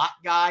slot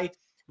guy.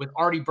 With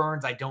Artie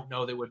Burns, I don't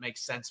know that it would make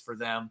sense for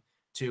them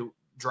to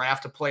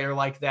draft a player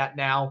like that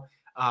now.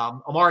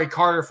 Amari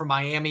Carter from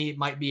Miami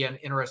might be an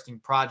interesting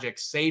project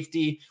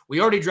safety.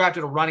 We already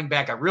drafted a running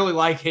back. I really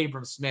like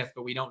Abram Smith,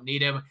 but we don't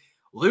need him.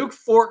 Luke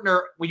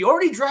Fortner, we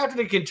already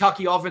drafted a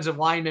Kentucky offensive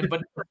lineman,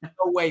 but no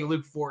way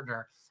Luke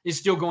Fortner is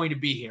still going to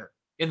be here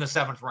in the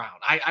 7th round.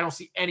 I don't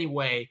see any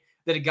way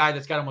that a guy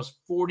that's got almost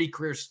 40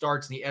 career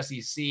starts in the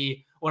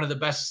SEC, one of the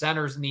best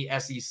centers in the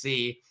SEC,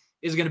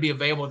 is going to be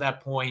available at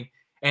that point.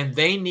 And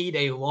they need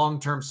a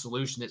long-term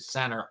solution at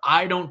center.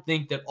 I don't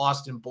think that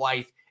Austin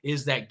Blythe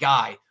is that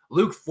guy.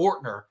 Luke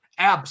Fortner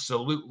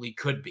absolutely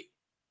could be.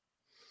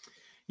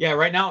 Yeah,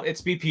 right now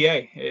it's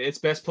BPA. It's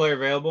best player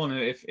available. And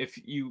if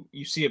you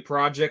see a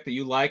project that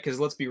you like, because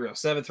let's be real,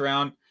 7th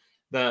round,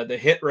 the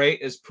hit rate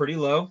is pretty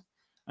low.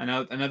 I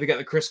know they got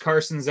the Chris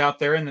Carsons out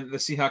there, and the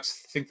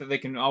Seahawks think that they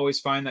can always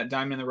find that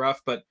diamond in the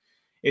rough. But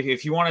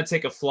if you want to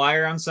take a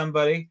flyer on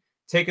somebody,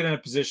 take it in a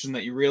position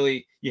that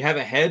you have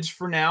a hedge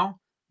for now,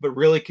 but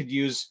really could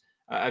use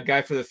a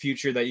guy for the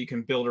future that you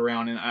can build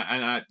around. And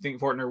I think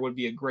Fortner would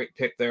be a great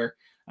pick there.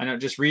 I know,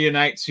 just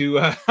reunite 2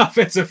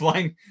 offensive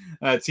line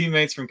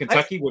teammates from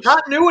Kentucky. Which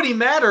continuity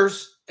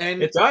matters,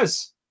 and it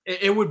does.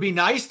 It would be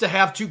nice to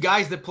have 2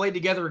 guys that played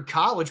together in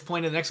college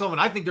playing at the next level,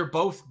 and I think they're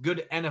both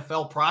good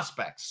NFL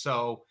prospects.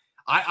 So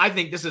I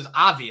think this is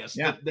obvious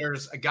that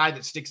there's a guy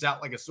that sticks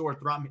out like a sore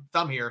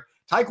thumb here.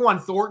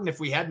 Tyquan Thornton, if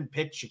we hadn't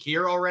picked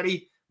Shakir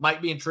already,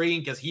 might be intriguing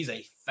because he's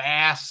a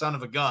fast son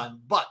of a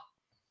gun, but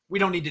we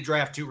don't need to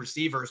draft 2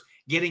 receivers.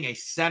 Getting a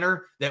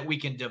center that we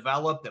can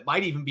develop that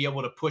might even be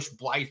able to push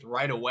Blythe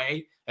right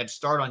away and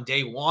start on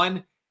day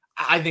 1.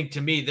 I think,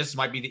 to me, this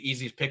might be the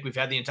easiest pick we've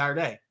had the entire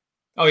day.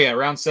 Oh yeah,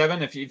 round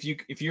 7.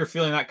 If you're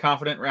feeling that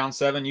confident, round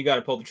 7, you got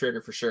to pull the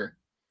trigger for sure.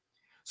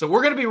 So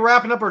we're going to be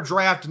wrapping up our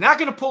draft. Not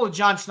going to pull a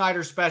John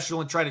Schneider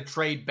special and try to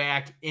trade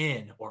back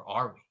in, or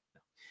are we?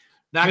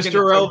 Not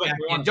Mr. Relevant.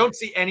 Don't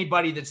see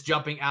anybody that's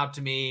jumping out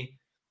to me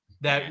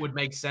that would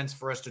make sense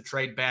for us to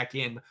trade back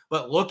in.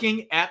 But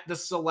looking at the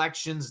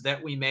selections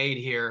that we made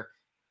here,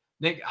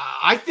 Nick,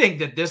 I think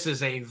that this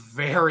is a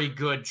very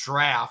good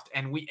draft,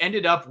 and we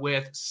ended up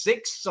with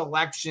 6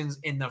 selections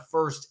in the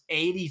first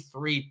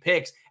 83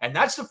 picks, and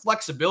that's the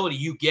flexibility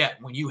you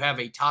get when you have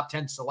a top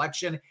 10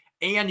 selection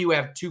and you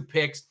have 2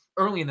 picks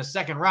early in the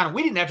 2nd round. And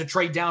we didn't have to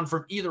trade down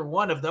from either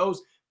one of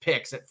those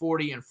picks at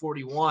 40 and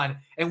 41,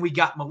 and we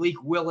got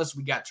Malik Willis,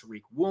 we got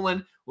Tariq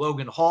Woolen,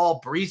 Logan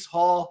Hall, Breece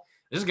Hall.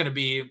 This is going to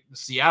be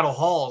Seattle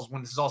Halls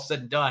when this is all said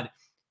and done.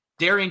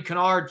 Darian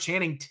Kennard,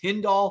 Channing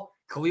Tindall,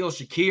 Khalil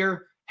Shakir,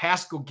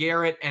 Haskell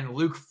Garrett, and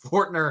Luke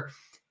Fortner.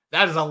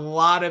 That is a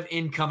lot of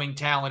incoming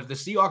talent. If the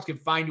Seahawks could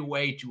find a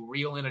way to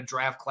reel in a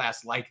draft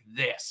class like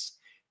this,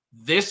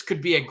 this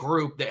could be a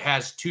group that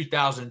has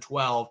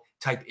 2012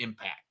 type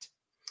impact.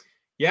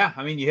 Yeah,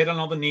 I mean, you hit on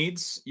all the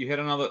needs. You hit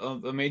on all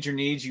the major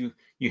needs. You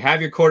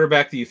have your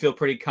quarterback that you feel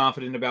pretty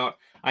confident about.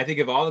 I think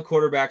of all the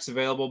quarterbacks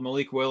available,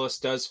 Malik Willis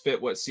does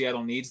fit what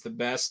Seattle needs the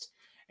best,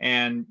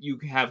 and you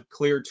have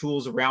clear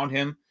tools around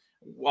him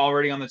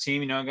already on the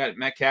team. You know, got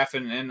Metcalf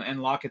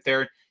and Lockett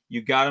there.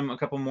 You got him a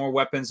couple more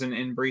weapons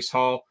in Breece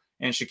Hall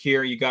and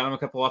Shakir. You got him a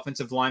couple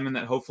offensive linemen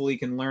that hopefully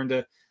can learn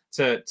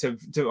to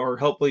or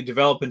hopefully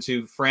develop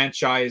into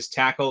franchise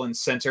tackle and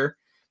center.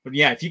 But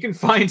yeah, if you can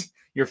find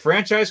your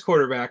franchise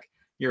quarterback,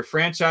 your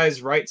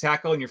franchise right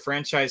tackle, and your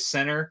franchise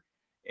center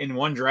in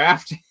one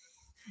draft,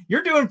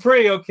 you're doing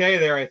pretty okay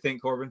there, I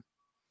think, Corbin.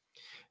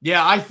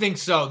 Yeah, I think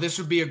so. This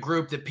would be a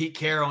group that Pete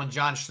Carroll and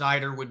John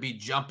Schneider would be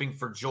jumping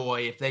for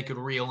joy if they could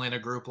reel in a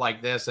group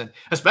like this, and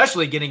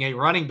especially getting a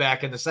running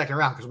back in the 2nd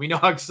round, because we know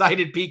how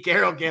excited Pete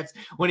Carroll gets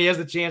when he has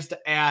the chance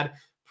to add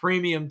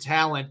premium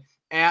talent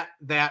at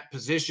that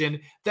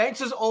position. Thanks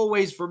as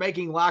always for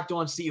making Locked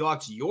On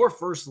Seahawks your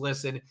first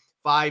listen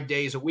 5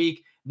 days a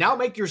week. Now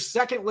make your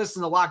second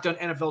listen to Locked On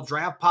NFL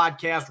Draft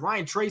Podcast.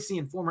 Ryan Tracy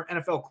and former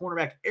NFL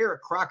cornerback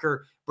Eric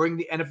Crocker bring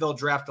the NFL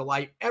Draft to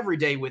light every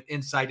day with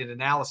insight and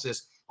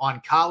analysis on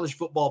college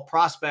football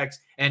prospects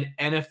and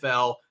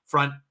NFL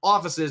front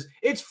offices.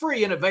 It's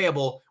free and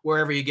available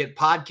wherever you get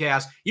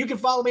podcasts. You can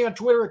follow me on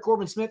Twitter at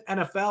Corbin Smith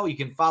NFL. You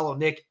can follow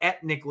Nick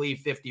at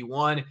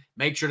NickLee51.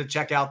 Make sure to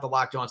check out the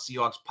Locked On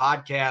Seahawks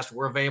podcast.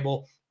 We're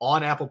available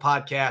on Apple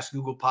Podcasts,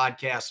 Google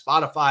Podcasts,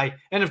 Spotify,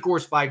 and of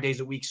course, 5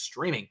 days a week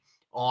streaming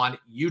on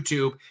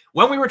YouTube.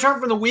 When we return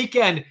from the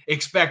weekend,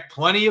 expect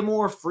plenty of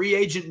more free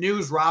agent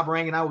news. Rob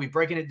Rang and I will be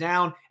breaking it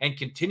down and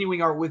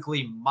continuing our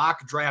weekly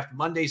Mock Draft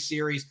Monday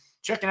series,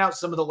 checking out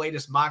some of the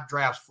latest mock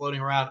drafts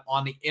floating around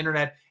on the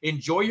internet.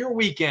 Enjoy your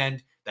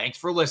weekend. Thanks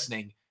for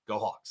listening. Go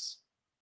Hawks.